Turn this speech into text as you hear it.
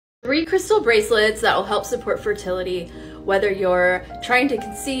3 crystal bracelets that will help support fertility, whether you're trying to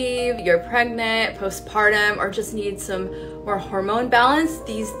conceive, you're pregnant, postpartum, or just need some more hormone balance.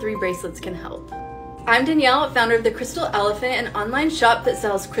 These 3 bracelets can help. I'm Danielle, founder of the Crystal Elephant, an online shop that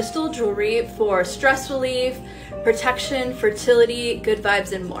sells crystal jewelry for stress relief, protection, fertility, good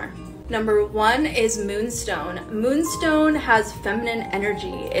vibes, and more. Number 1 is Moonstone. Moonstone has feminine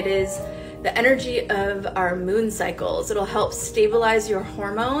energy. It is the energy of our moon cycles. It'll help stabilize your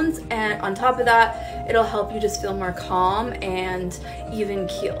hormones, and on top of that, it'll help you just feel more calm and even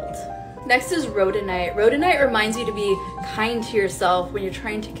keeled. Next is rhodonite. Rhodonite reminds you to be kind to yourself when you're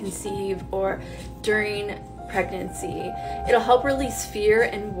trying to conceive or during pregnancy. It'll help release fear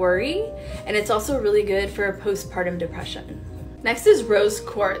and worry, and it's also really good for postpartum depression. Next is rose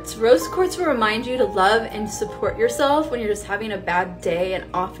quartz. Rose quartz will remind you to love and support yourself when you're just having a bad day, an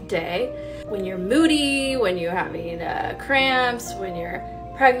off day. When you're moody, when you're having cramps, when you're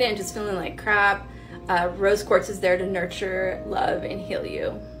pregnant and just feeling like crap, rose quartz is there to nurture, love, and heal you.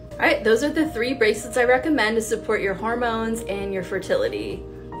 All right, those are the 3 bracelets I recommend to support your hormones and your fertility.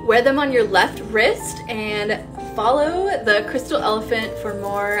 Wear them on your left wrist and follow the Crystal Elephant for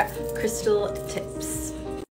more crystal tips.